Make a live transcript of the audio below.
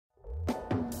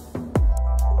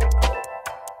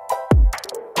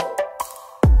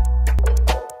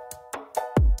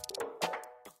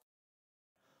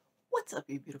What's up,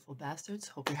 you beautiful bastards?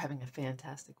 Hope you're having a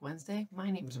fantastic Wednesday.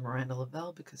 My name is Miranda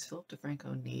Lavelle because Philip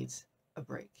DeFranco needs a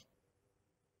break.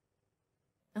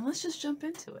 And let's just jump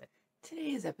into it.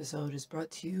 Today's episode is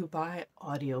brought to you by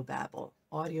Audiobabble.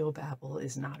 Audiobabble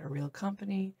is not a real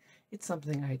company. It's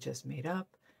something I just made up,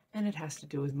 and it has to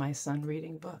do with my son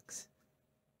reading books.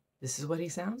 This is what he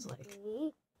sounds like.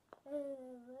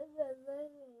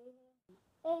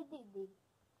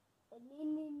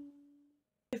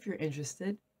 If you're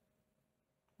interested,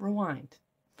 rewind.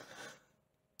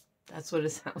 That's what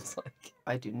it sounds like.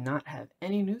 I do not have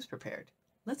any news prepared.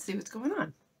 Let's see what's going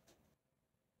on.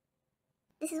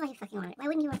 This is why you fucking want it. Why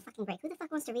wouldn't you want a fucking break? Who the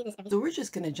fuck wants to read this every So we're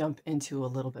just going to jump into a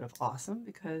little bit of awesome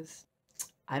because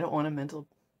I don't want a mental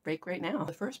break right now.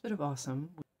 The first bit of awesome,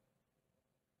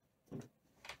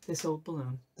 this old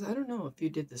balloon. I don't know if you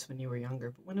did this when you were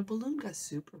younger, but when a balloon got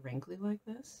super wrinkly like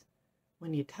this,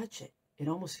 when you touch it, it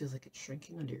almost feels like it's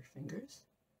shrinking under your fingers.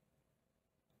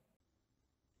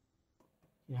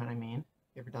 You know what I mean?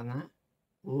 You ever done that?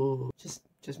 Ooh, just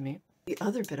me. The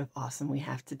other bit of awesome we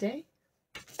have today,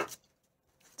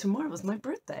 tomorrow was my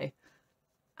birthday.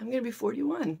 I'm gonna be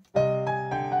 41.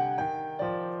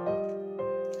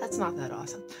 That's not that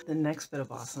awesome. The next bit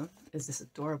of awesome is this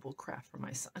adorable craft for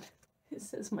my son. It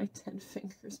says my 10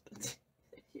 fingers, but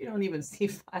you don't even see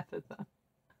 5 of them.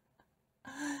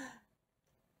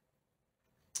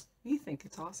 You think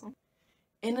it's awesome?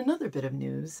 In another bit of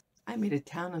news, I made a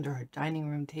town under our dining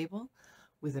room table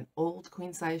with an old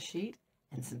queen-size sheet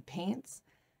and some paints.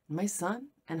 My son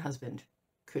and husband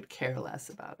could care less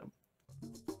about them.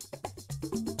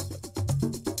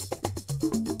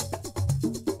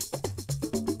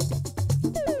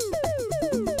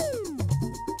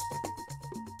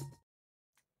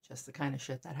 Just the kind of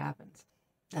shit that happens.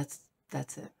 That's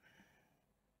it.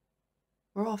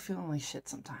 We're all feeling like shit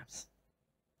sometimes.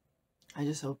 I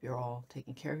just hope you're all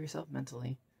taking care of yourself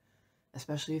mentally,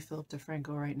 especially Philip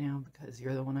DeFranco right now, because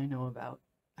you're the one I know about.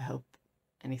 I hope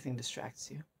anything distracts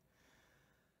you.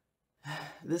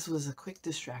 This was a quick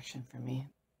distraction for me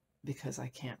because I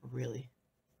can't really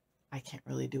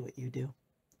do what you do.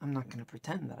 I'm not going to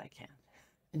pretend that I can.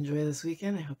 Enjoy this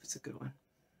weekend. I hope it's a good one.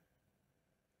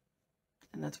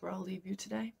 And that's where I'll leave you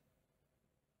today.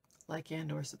 Like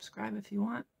and or subscribe if you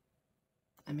want.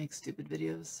 I make stupid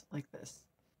videos like this.